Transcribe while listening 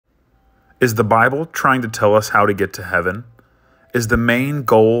Is the Bible trying to tell us how to get to heaven? Is the main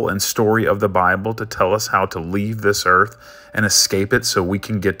goal and story of the Bible to tell us how to leave this earth and escape it so we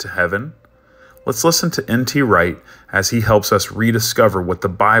can get to heaven? Let's listen to N.T. Wright as he helps us rediscover what the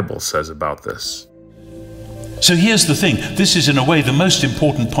Bible says about this. So here's the thing. This is in a way the most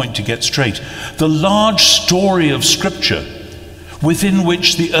important point to get straight. The large story of Scripture within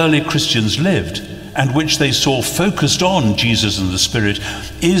which the early Christians lived and which they saw focused on Jesus and the Spirit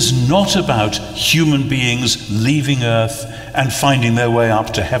is not about human beings leaving earth and finding their way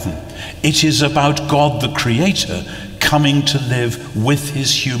up to heaven. It is about God the Creator coming to live with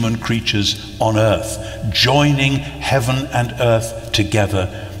his human creatures on earth, joining heaven and earth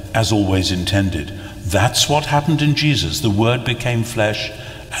together as always intended. That's what happened in Jesus. The Word became flesh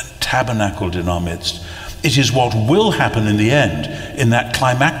and tabernacled in our midst. It is what will happen in the end, in that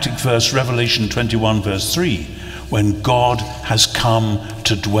climactic verse, Revelation 21, verse 3, when God has come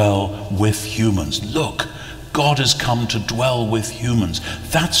to dwell with humans. Look, God has come to dwell with humans.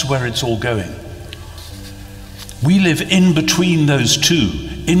 That's where it's all going. We live in between those two,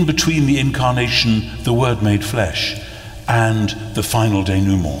 in between the incarnation, the Word made flesh, and the final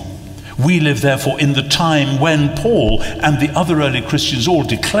denouement. We live, therefore, in the time when Paul and the other early Christians all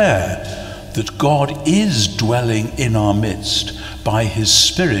declare that God is dwelling in our midst by his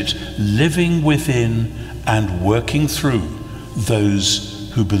Spirit, living within and working through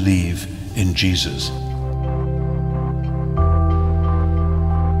those who believe in Jesus.